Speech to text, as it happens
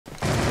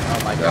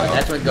Oh my god,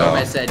 that's what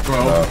Gomez said. Bro,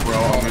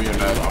 I'm gonna get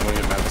mad. I'm gonna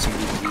get mad at some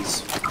of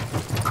these.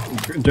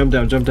 Jump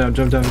down, jump down,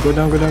 jump down. Go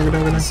down, go down, go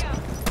down, go down.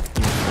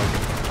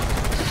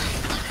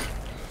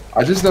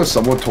 I just know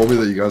someone told me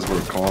that you guys were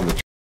calling the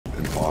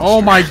imposter.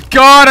 Oh my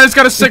god, I just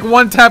got a sick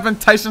one tap and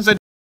Tyson said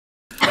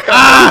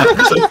ah!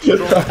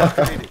 David's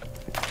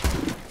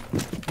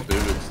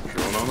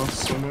drone on us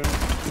somewhere?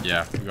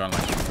 Yeah, we're going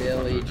like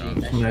Billy Jean.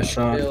 Nice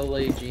shot.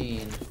 Billy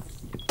Jean.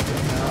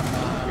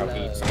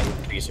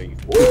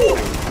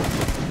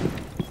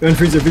 And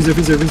freezer, freezer,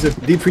 freezer, freezer.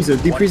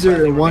 Deep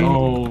freezer, and one.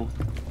 oh.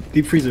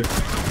 Deep freezer.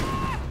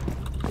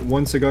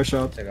 One cigar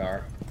shop.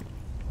 Cigar.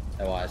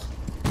 That was.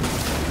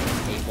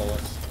 8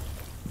 bullets.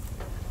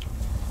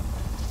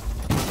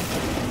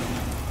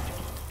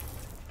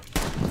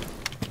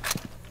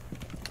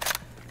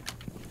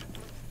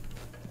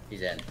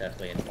 He's in,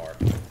 definitely in the bar.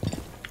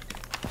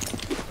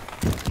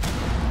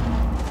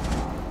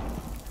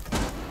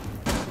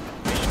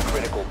 Mission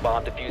critical,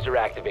 bomb diffuser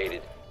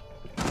activated.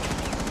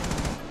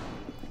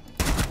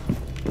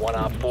 1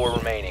 op 4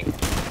 remaining.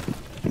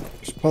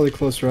 It's probably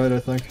close right, I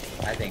think.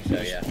 I think so,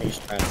 yeah.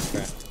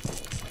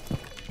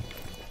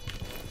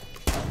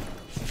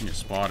 You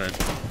spotted.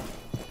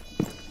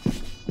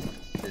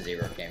 The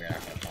 0 game, you're not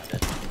gonna find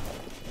it.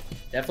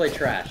 Definitely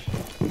trash.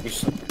 You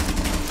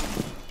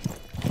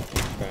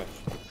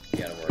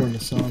gotta work. Going to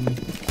Sun.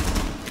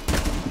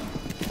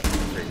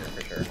 Freezer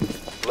for sure.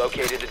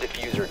 Located the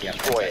diffuser,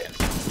 destroy it.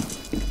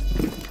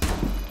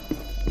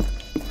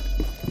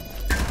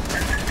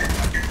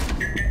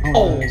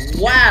 Oh,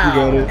 wow! You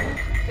got it.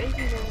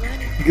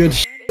 Good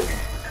sh.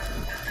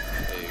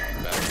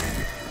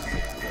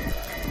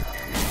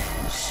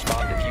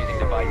 Bomb diffusing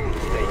device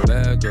is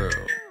Bad girl,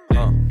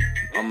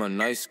 I'm a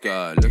nice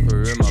guy.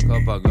 Liquor in my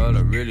cup, I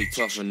gotta really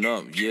toughen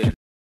up, yeah.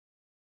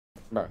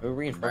 Bro, who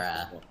reinforced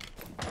this one?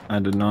 I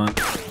did not.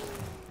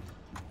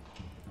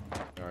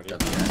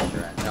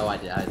 No, I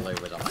did. I literally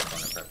was on my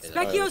phone and prepped it.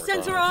 Specchio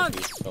sensor on!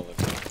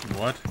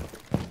 What?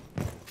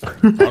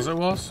 Closet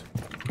walls?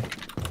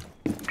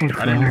 I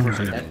didn't reinforce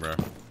anything, bro.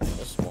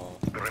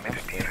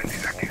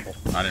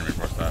 I didn't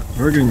reinforce that.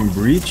 We're getting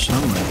breached?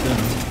 Something like that.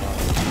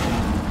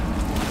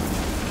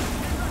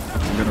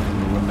 Get up in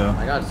the window.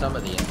 I got some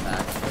of the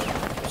impacts.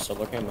 Still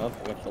looking up.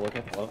 I'm still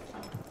looking up.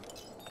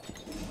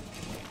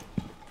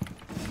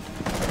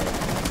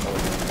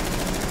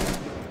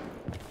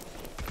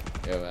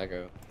 Yo,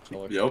 Echo.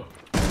 Yep.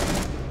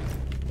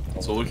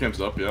 Solar camp's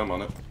up, yeah, I'm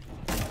on it.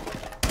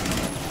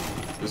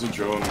 There's a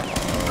drone.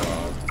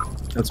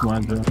 That's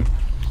mine, bro.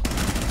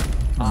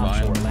 Op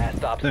 4, last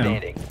stop Damn.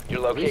 standing.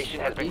 Your location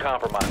has been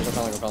compromised. We're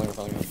calling.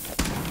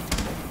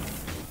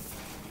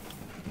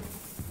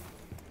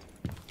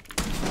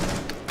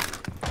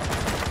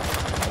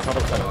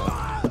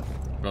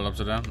 Roll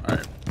upside down?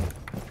 Alright.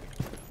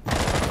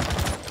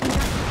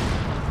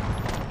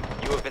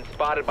 You have been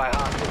spotted by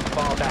hostiles.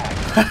 Fall back.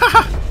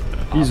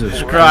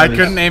 Jesus Bro, I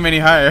couldn't aim any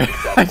higher.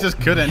 I just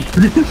couldn't.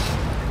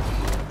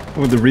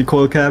 With the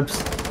recoil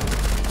caps.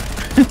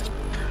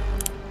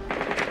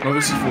 No,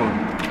 this is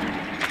for.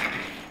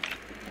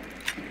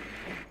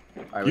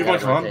 Right, You have my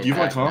con? You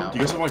have my con? now. Do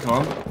you guys have my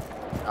con?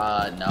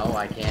 No,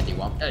 I can't. Do you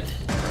want it?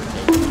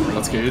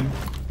 That's Cade.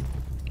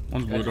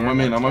 One's blue. On my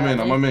main, on my main,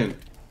 on my main.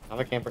 I have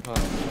a camper con.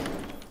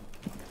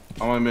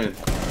 On my main.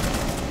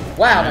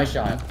 Wow, nice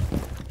shot.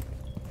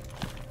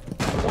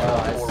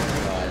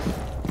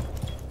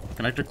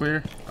 Connector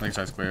clear? I think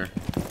side's clear.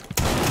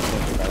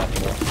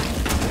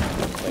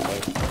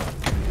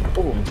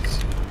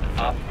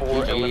 Op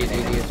 4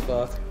 eliminated. as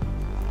fuck.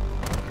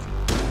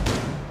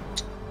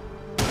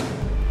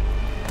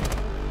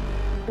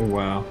 Oh,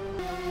 wow.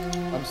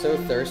 I'm so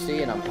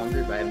thirsty and I'm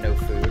hungry, but I have no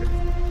food.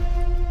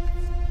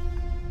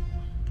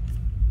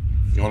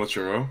 You want a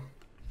churro?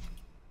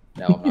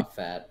 No, I'm not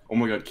fat. Oh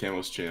my god,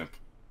 Camo's champ.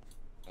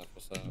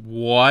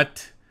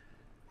 What?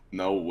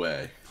 No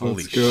way.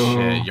 Holy Let's go.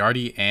 shit.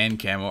 Yardy and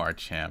Camo are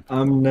champ.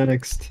 I'm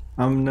next.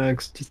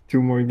 Just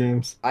 2 more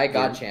games. I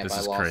got champ. This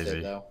I is lost crazy.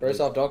 it though. First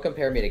off, don't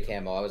compare me to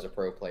Camo. I was a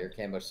pro player.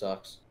 Camo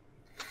sucks.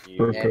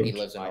 And he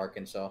lives in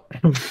Arkansas.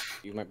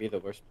 You might be the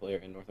worst player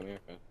in North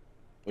America.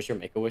 What's your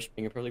Make-A-Wish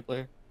being a pro league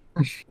player?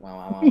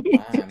 Wow, I'm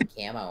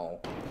Camo.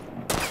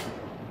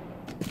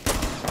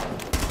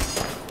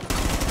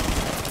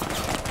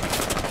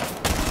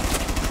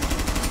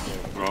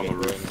 They're on the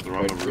roof. They're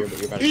on the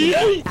roof.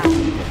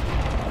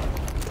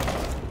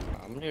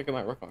 I'm gonna get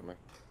my rook armor.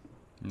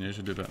 Yeah, you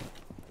should do that.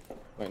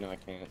 Wait, no, I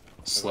can't.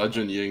 Sledge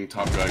and Ying,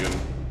 top dragon.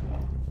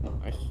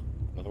 Nice.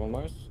 Another one,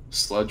 Mars?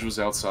 Sledge was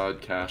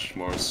outside, Cash,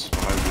 Mars,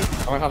 behind you.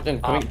 Oh, I hopped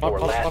in. Coming. Op 4,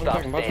 last stop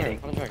Bottom standing.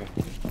 dragon.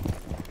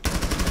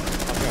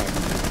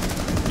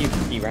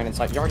 He ran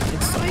inside. Yard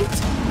inside.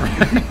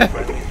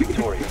 Friendly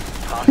victorious.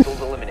 Hostiles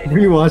eliminated. Were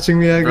you watching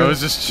me, Agro? Bro was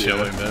just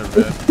chilling there,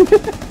 man.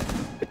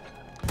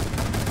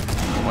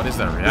 What is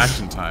that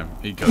reaction time?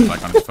 He goes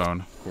back on his phone,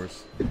 of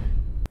course.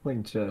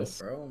 Playing chess.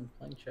 Bro, I'm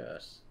playing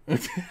chess.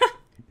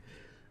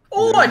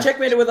 Oh, I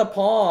checkmated with a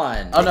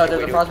pawn. Oh no,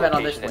 there's a frostbite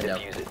on this window.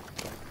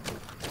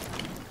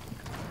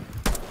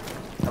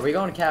 Are we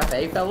going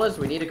cafe, fellas?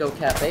 We need to go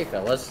cafe,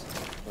 fellas.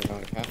 We're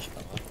going to catch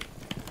them.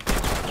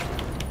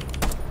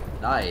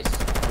 Nice.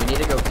 We need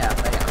to go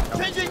cafe.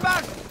 Changing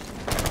back!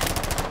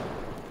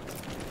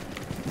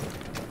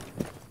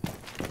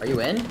 Are you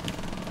in?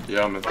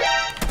 Yeah, I'm in. I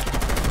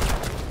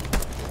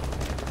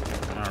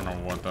don't know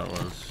what that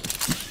was.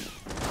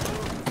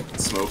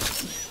 Smoke.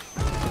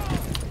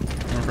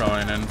 We're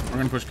probably in. We're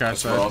gonna push cash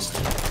side. Frost.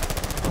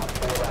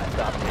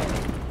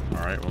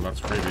 Alright, well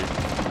that's creepy.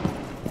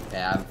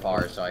 Yeah, I'm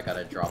far, so I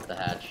gotta drop the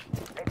hatch.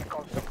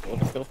 What's the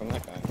kill from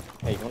that guy?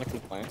 Hey, you wanna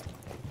keep playing?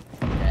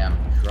 Yeah, I'm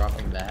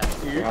dropping the hatch.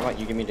 How about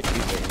you give me the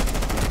diffuser?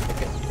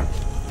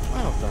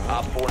 Wow, bro.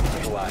 Op 4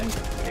 neutralized.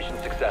 Mission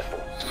successful.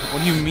 What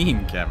do you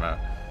mean, Camo?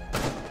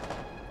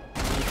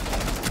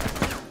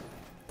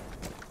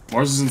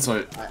 Mars is in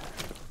sight.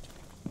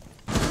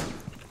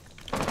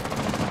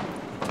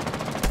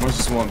 Mars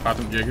is one.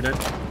 Bathroom, Jaeger dead?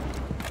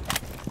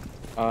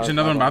 There's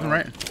another one bathroom,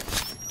 right?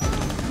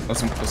 That's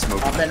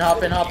smoke. Hop in,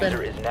 hop in, hop in.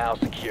 Diffuser is now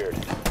secured.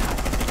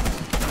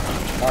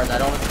 Mars, I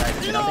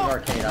see nothing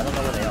arcade. I don't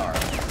know where they are.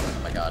 Oh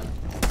my god.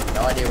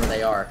 No idea where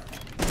they are.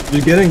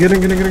 You get in.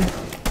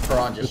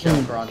 Prawn, just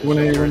chill. Prawn, just One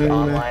chill. A.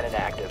 Online and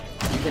active.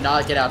 You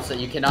cannot get out, so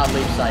you cannot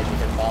leave site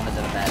because bomb is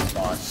in a bad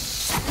spot.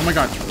 Oh my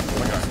god.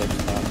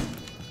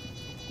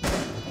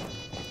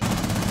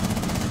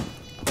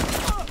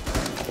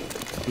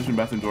 Pushing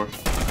bathroom door.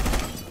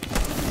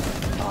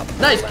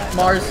 Nice,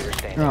 Mars.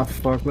 Ah,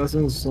 fuck.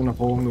 Lessons in a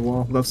hole in the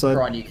wall. Left side.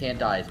 Prawn, you can't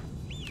die.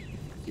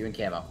 You and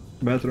Camo.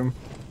 Bathroom.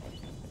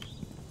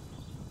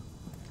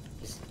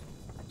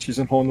 She's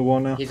in hole in the wall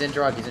now. He's in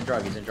drug.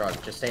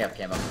 Just stay up,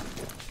 Camo.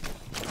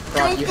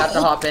 Prawn, you have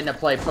to hop in to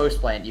play post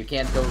plant. You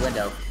can't go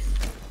window.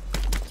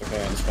 It's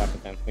okay, I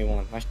distracted them. We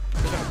won. Nice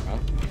job, bro.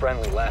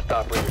 Friendly, last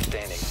operator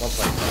standing. Well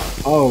played,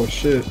 Prawn. Oh,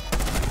 shit.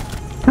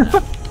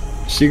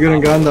 She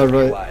couldn't gotten that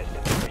right. Neutralized.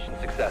 Mission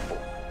successful.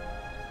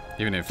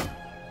 Even if.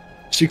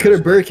 She could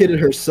have barricaded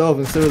herself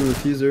instead of the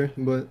diffuser,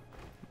 but...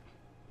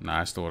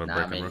 Nah, I still would have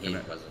Nah, I mean, broken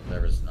it.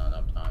 there was not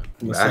enough time.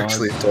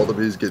 Actually told him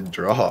he's getting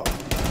dropped.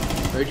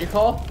 Who'd you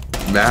call?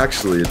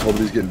 Maxley told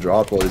him he's getting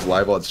dropped while he's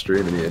live on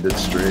stream and he ended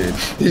stream.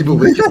 He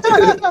believed it.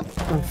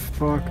 Oh,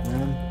 fuck,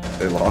 man.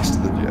 They lost to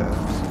the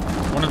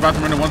Jabs. One in the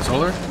bathroom window, one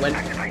solar.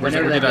 Whenever where'd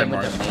you they die, came with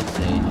Mars? the main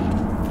stage.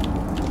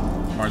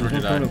 Mars, where'd you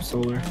Don't die? up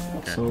solar.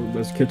 Okay. So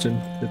that's kitchen.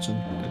 Dead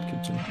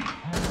kitchen.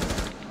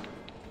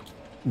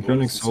 I'm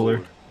building solar.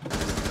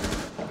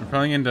 We're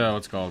probably into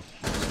what's it called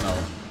snow.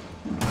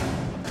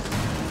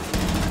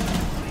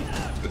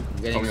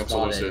 Getting Coming up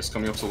solar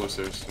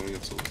spotted.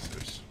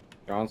 stairs.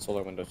 They're on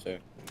solar window too.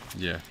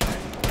 Yeah.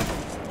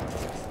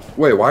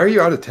 Wait, why are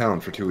you out of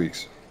town for 2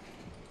 weeks?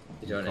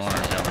 You don't Go on our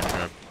understand. camping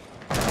trip.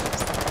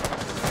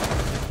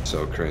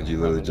 So cringe, you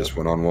literally just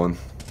went on one.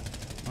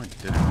 No, I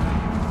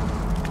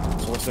didn't.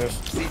 Solar stairs.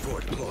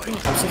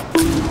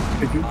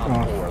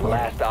 Op 4,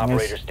 last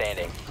operator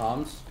standing.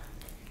 Comms?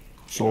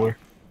 Solar.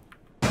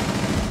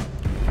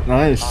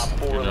 Nice. Op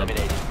 4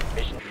 eliminated.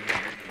 Mission.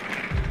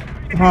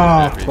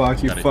 Ah,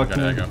 fuck, you Gotta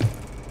fucking echo.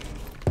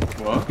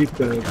 What? keep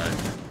the Okay.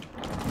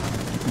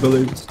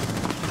 bullets.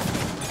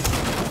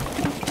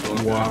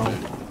 Wow.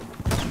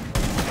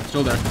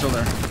 Still there.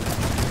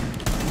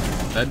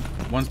 Dead.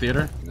 One's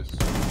theater.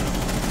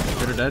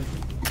 Theater dead.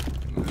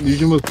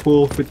 Legion was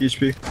full 50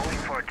 HP.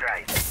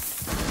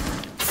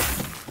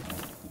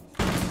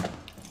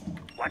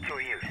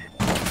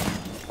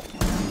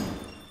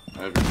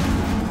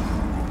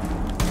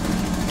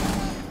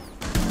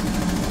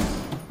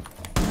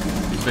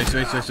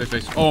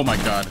 Face. Oh my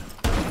god.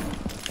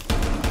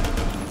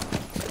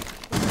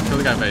 Kill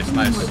the guy face.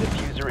 Nice. The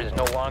diffuser is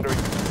no longer in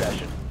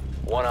possession.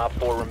 One Op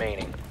 4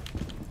 remaining.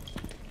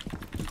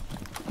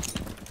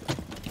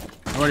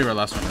 I wonder where our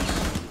last one is.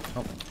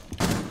 Oh.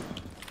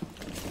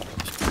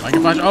 I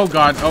can flash. Oh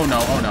god. Oh no.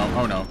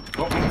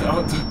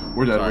 Oh,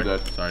 we're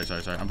dead. Sorry.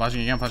 I'm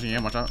flashing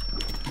again. Watch out.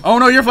 Oh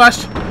no, you're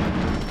flashed.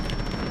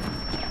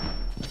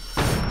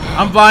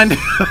 I'm blind.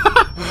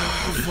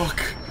 Fuck.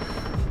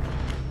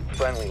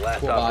 Friendly, last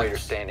Cool operator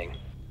box. standing.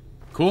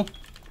 Cool.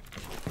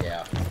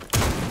 Yeah.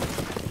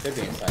 Could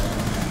be inside.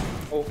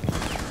 Oh.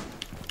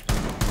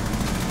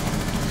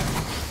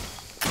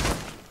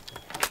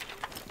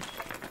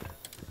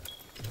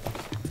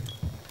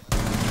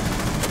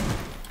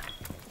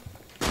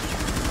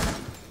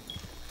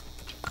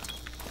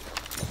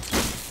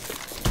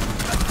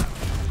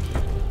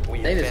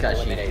 We've They just been got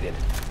eliminated.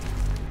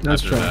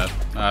 That's After true. that.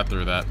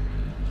 After that.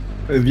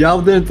 If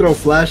y'all didn't throw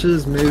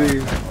flashes,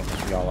 maybe.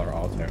 Y'all are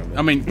all terrible.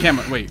 I mean, Cam.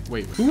 Wait.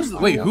 Who's?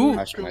 Wait, who?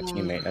 Actually, my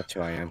teammate. That's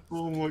who I am.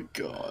 Oh my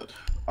god.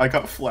 I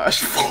got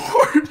flash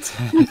forward.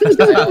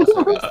 I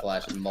also got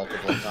flashed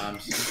multiple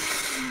times.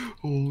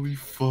 Holy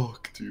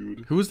fuck,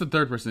 dude. Who was the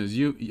third person? Is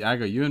you,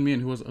 Aga, you and me,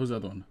 and who's the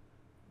other one?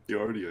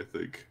 Yardy, I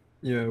think.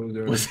 Yeah, it was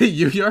there. Was it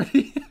you,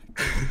 Yardy?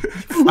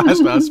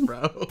 Flash us,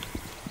 bro.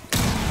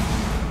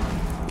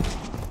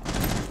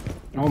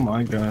 Oh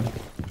my god.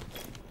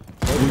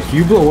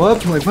 You blow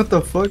up? Like, what the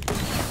fuck?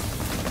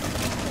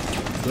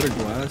 Is that a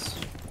glass?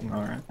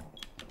 Alright.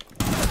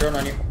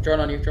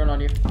 Drone on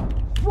you.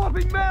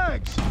 Swapping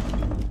mags!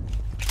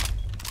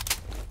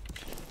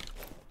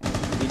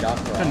 You got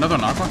Quran. Another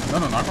knockback?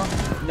 Another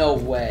knockback? No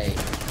way.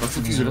 That's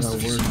the fuser. That's the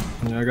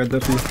fuser. Yeah, I got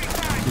Duffy.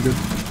 You good?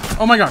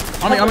 Oh my god!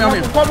 On me!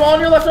 Come on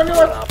your left, on your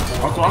left!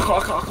 Aqua.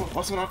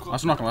 Last one, Aqua.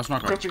 Let's knock him, let's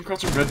knock him.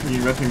 Crouching. Red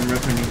pinging.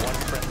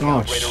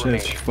 Oh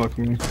shit, she fucked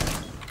me. I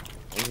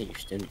think you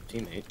stimmed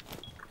your teammate.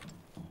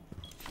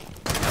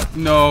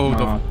 No,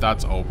 Nah.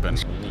 that's open. I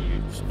think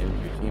you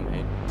stimmed your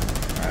teammate.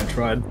 I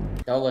tried.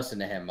 Don't listen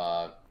to him,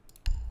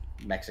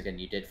 Mexican,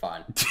 you did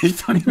fine. You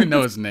don't even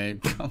know his name.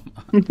 Come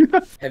on.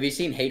 Have you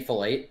seen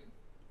Hateful Eight?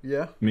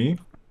 Yeah. Me?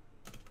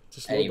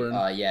 Just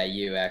Yeah,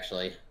 you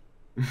actually.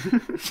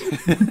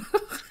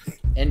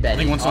 In bed,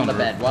 think one's on on the the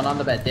bed, one on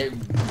the bed.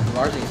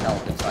 Lars needs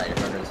help inside,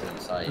 whoever's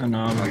inside. I know,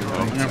 I'm like,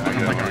 I'm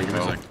gonna give me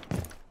a sec.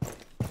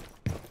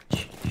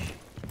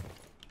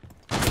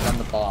 He's on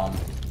the bomb.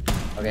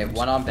 Okay,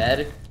 one on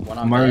bed, one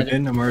on I'm already bed.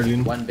 in, I'm already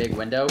in. One big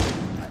window.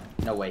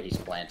 No way he's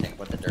planting.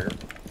 What the dirt?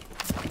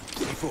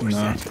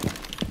 Nah.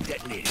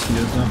 He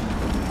is now.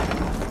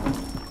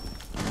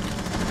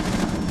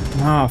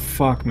 Ah,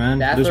 fuck, man.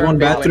 There's Bathroom, one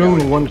big bathroom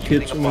window. and one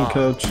kitchen, one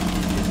couch.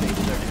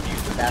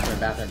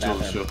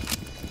 Bathroom.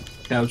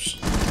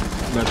 Couch.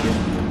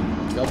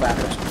 Bathroom. Go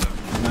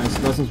bathroom. Nice.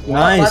 Dustin's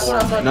Nice.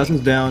 nice.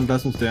 Dustin's down.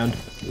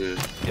 Yeah.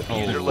 Diffuser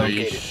Holy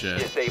located. shit.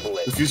 Disable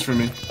it. Defuse for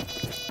me.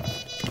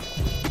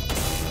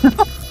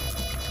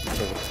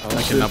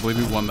 I cannot believe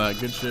we won that.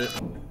 Good shit.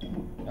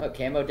 Oh,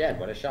 camo dead.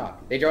 What a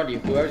shock. They droned you.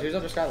 Who's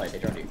under skylight? They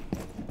droned you.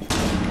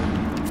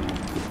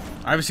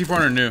 I have a C4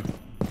 under new.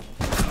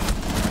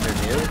 Under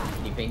new?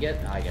 Can you ping it?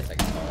 I guess I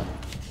can call it.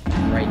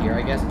 Right here,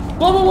 I guess.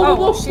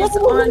 Oh, she's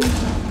on.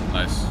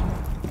 Nice.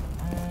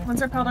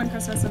 One's repelled on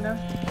Christmas window.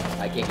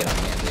 I can't get on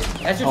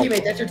campus. That's your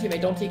teammate. That's your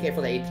teammate. Don't TK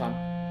for the 8th time.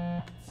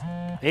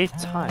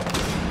 8th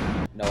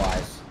time. No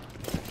eyes.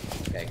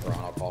 Okay, Karan,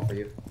 I'll call for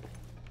you.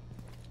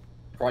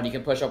 Karan, you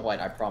can push up white.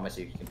 I promise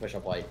you, you can push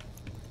up white.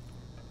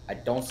 I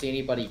don't see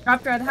anybody.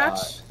 Dropped red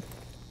hatch.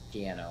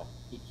 Piano.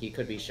 He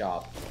could be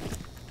shop.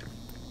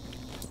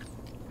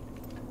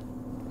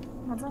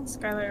 One's on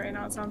skylight right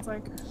now, it sounds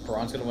like.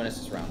 Karan's gonna win us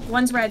this round.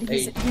 One's red.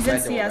 He's Hey, in red door,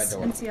 CS. red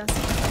door. In CS.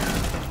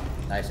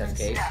 Nice, that's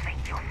case.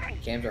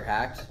 Cams are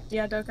hacked.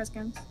 Yeah, Doka's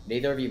cams.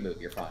 Neither of you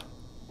move. You're fine.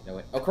 No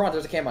way. Oh, Karan,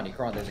 there's a cam on you.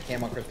 Karan, there's a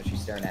cam on Christmas.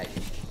 She's staring at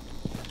you.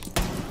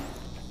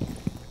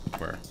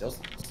 Where?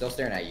 Still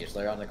staring at you.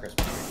 Still on the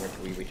Christmas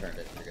tree. We returned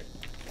it. You're good.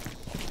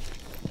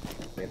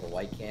 We have a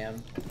white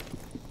cam.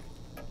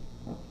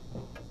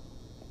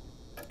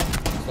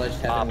 Sledge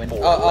heaven window.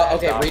 Oh,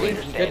 okay. Reading.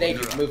 You could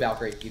nade. Move,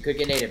 Valkyrie. You could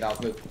get naded,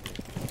 Valk. Move.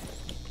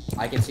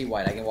 I can see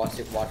white. I can watch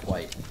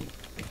white.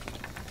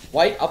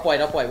 White. Up white.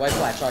 White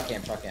flash. Shot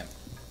cam.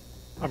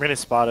 I'm getting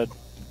spotted.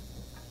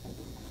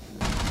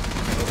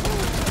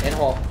 In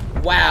hole.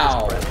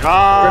 Wow.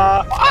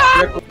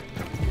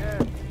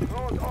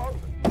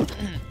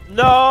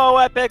 No,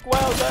 epic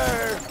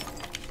welder.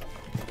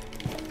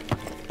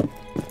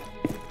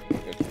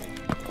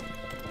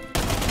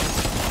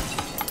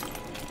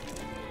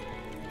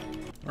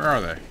 Where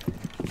are they?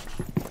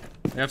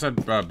 They outside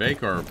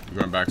bake or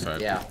going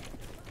backside? Yeah.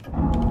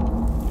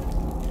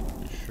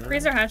 You sure?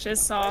 Freezer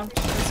hatches saw.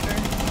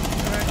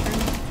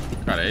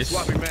 Got ace.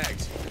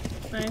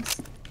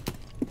 Nice.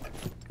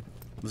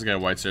 This guy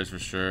white stairs for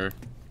sure.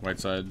 White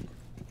side.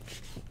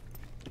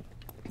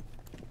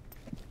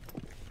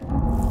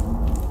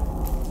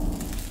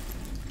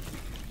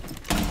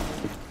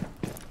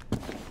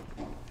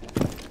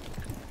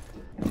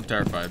 I'm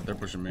terrified. They're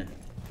pushing me.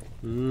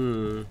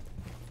 Ooh.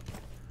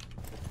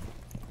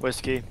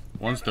 Whiskey.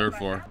 One's third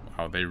floor.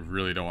 Oh, they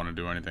really don't want to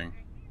do anything.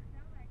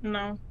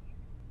 No.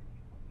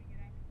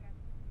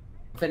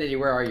 Infinity,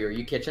 where are you? Are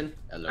you kitchen?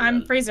 Hello,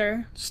 I'm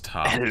freezer.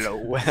 Stop.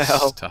 LOL.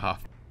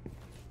 Stop.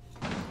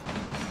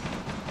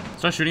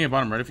 Start shooting at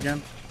bottom right if you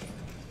can.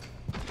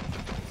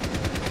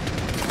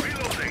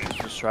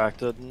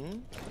 Distracted.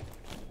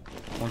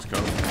 One's go.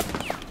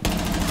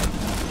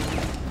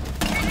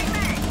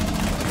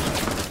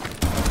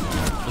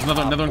 There's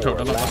another one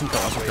coat. Last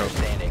one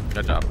coat.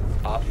 Good job.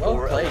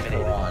 Well played,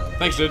 Karan.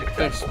 Thanks, dude.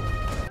 Thanks.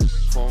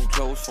 Phone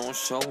close, phone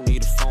show,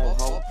 need a phone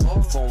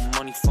hoe. Phone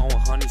money, phone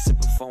honey,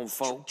 sipping phone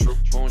foe.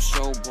 Phone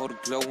show, blow the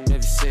glow,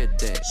 never said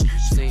that.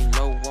 Staying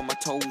low on my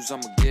toes,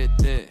 I'ma get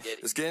that.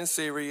 It's getting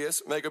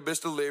serious, make a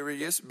bitch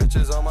delirious.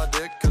 Bitches on my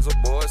dick, cause a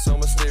boy so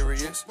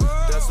mysterious.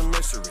 That's a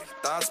mystery,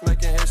 thoughts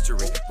making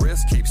history.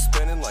 Wrist keeps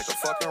spinning like a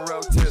fucking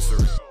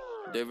rotisserie.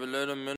 David let him in.